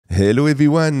Hello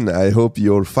everyone, I hope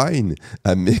you're fine.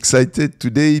 I'm excited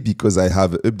today because I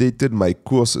have updated my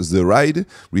course The Ride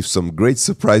with some great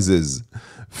surprises.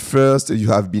 First, you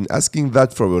have been asking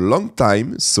that for a long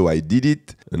time, so I did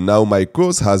it. Now my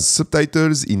course has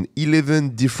subtitles in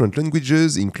 11 different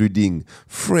languages, including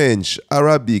French,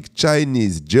 Arabic,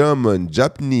 Chinese, German,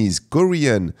 Japanese,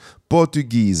 Korean,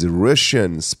 Portuguese,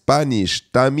 Russian, Spanish,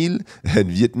 Tamil, and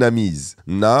Vietnamese.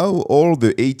 Now, all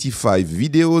the 85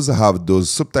 videos have those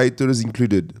subtitles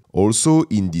included. Also,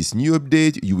 in this new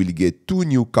update, you will get 2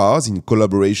 new cars in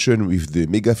collaboration with the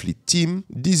Megafleet team.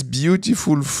 This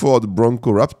beautiful Ford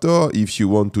Bronco Raptor if you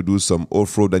want to do some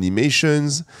off-road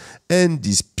animations, and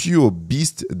this pure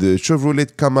beast, the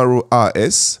Chevrolet Camaro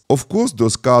RS. Of course,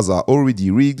 those cars are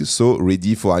already rigged, so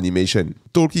ready for animation.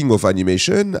 Talking of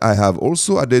animation, I have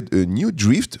also added a new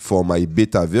drift for my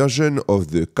beta version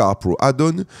of the CarPro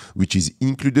add-on, which is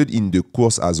included in the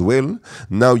course as well.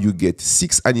 Now you get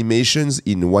 6 animations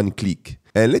in one click.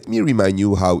 And let me remind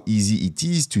you how easy it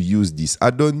is to use this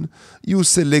add-on. You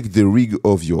select the rig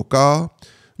of your car,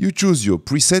 you choose your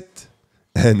preset,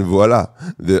 and voila,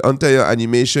 the entire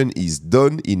animation is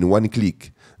done in one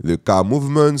click. The car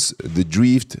movements, the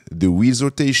drift, the wheels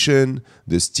rotation,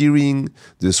 the steering,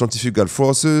 the centrifugal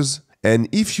forces. And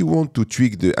if you want to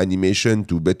tweak the animation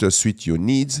to better suit your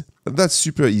needs, that's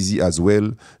super easy as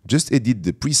well. Just edit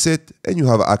the preset and you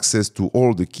have access to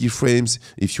all the keyframes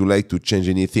if you like to change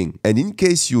anything. And in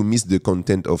case you missed the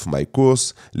content of my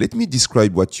course, let me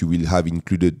describe what you will have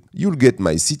included. You'll get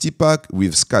my city pack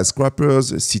with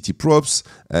skyscrapers, city props,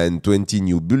 and 20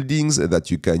 new buildings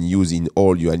that you can use in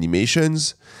all your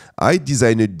animations. I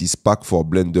designed this pack for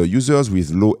Blender users with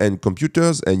low-end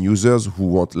computers and users who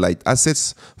want light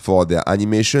assets for their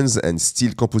animations and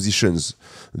still compositions.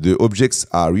 The objects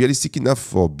are realistic enough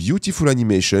for beautiful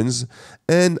animations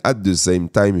and at the same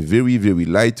time very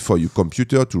light for your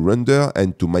computer to render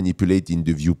and to manipulate in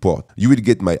the viewport. You will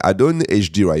get my add-on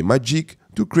HDRI Magic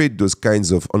to create those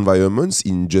kinds of environments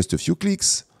in just a few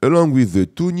clicks. Along with the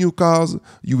 2 new cars,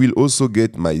 you will also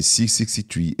get my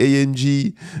 663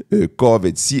 AMG, a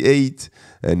Corvette C8,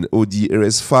 an Audi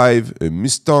RS5, a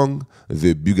Mustang,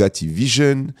 the Bugatti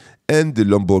Vision, and the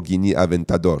Lamborghini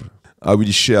Aventador. I will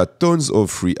share tons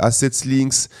of free assets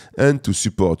links, and to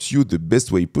support you the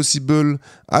best way possible,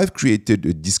 I've created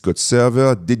a Discord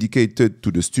server dedicated to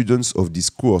the students of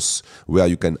this course, where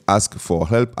you can ask for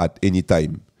help at any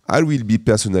time. I will be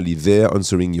personally there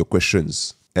answering your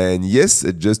questions. And yes,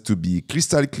 just to be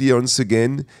crystal clear once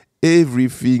again,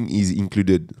 everything is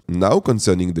included. Now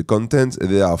concerning the content,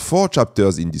 there are 4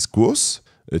 chapters in this course.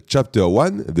 Chapter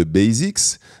 1, the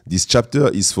basics. This chapter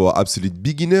is for absolute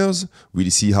beginners. We'll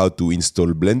see how to install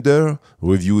Blender,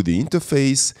 review the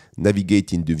interface,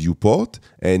 navigate in the viewport,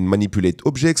 and manipulate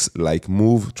objects like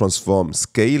move, transform,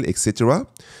 scale, etc.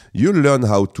 You'll learn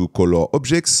how to color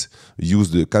objects, use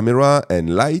the camera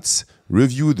and lights,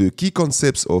 review the key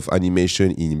concepts of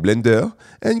animation in Blender,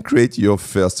 and create your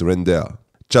first render.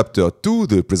 Chapter 2,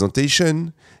 the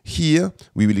presentation. Here,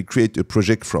 we will create a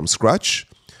project from scratch.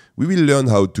 We will learn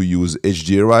how to use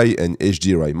HDRI and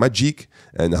HDRI Magic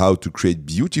and how to create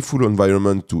beautiful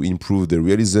environments to improve the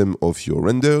realism of your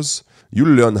renders.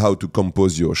 You'll learn how to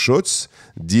compose your shots,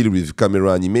 deal with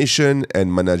camera animation,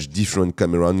 and manage different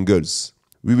camera angles.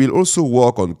 We will also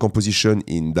work on composition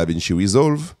in DaVinci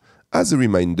Resolve. As a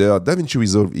reminder, DaVinci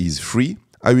Resolve is free.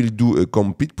 I will do a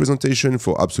complete presentation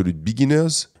for absolute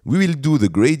beginners. We will do the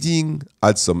grading,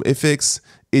 add some effects,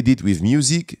 edit with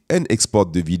music, and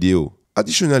export the video.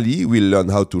 Additionally, we'll learn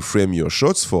how to frame your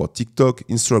shots for TikTok,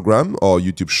 Instagram, or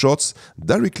YouTube Shorts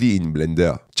directly in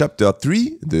Blender. Chapter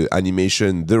 3, the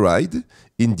animation The Ride.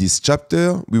 In this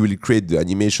chapter, we will create the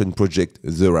animation project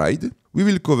The Ride. We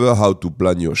will cover how to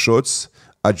plan your shots,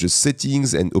 adjust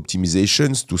settings and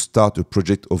optimizations to start a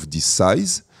project of this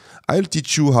size. I'll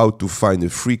teach you how to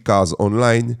find free cars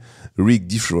online, rig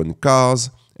different cars,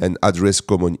 and address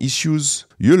common issues.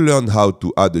 You'll learn how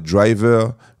to add a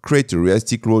driver, create a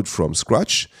realistic road from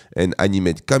scratch, and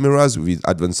animate cameras with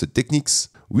advanced techniques.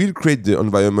 We'll create the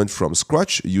environment from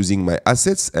scratch using my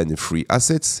assets and free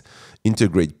assets,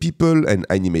 integrate people and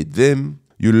animate them.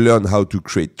 You'll learn how to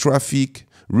create traffic,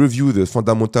 review the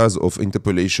fundamentals of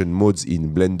interpolation modes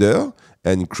in Blender,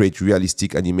 and create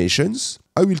realistic animations.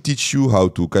 I will teach you how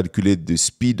to calculate the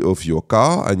speed of your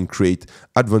car and create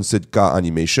advanced car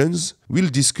animations. We'll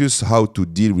discuss how to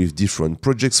deal with different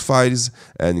projects files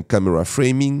and camera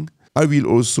framing. I will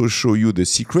also show you the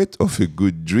secret of a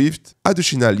good drift.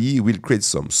 Additionally, we'll create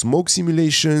some smoke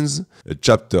simulations.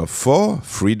 Chapter 4,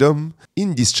 Freedom.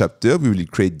 In this chapter, we will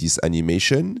create this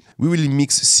animation. We will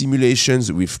mix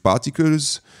simulations with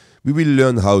particles. We will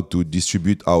learn how to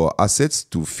distribute our assets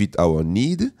to fit our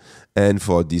need. And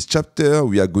for this chapter,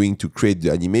 we are going to create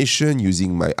the animation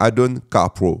using my add-on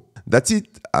carpro. That's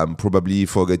it. I'm probably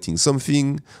forgetting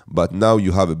something, but now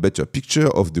you have a better picture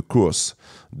of the course.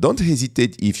 Don't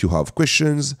hesitate if you have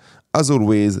questions. As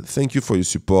always, thank you for your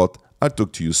support. I'll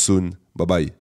talk to you soon. Bye-bye.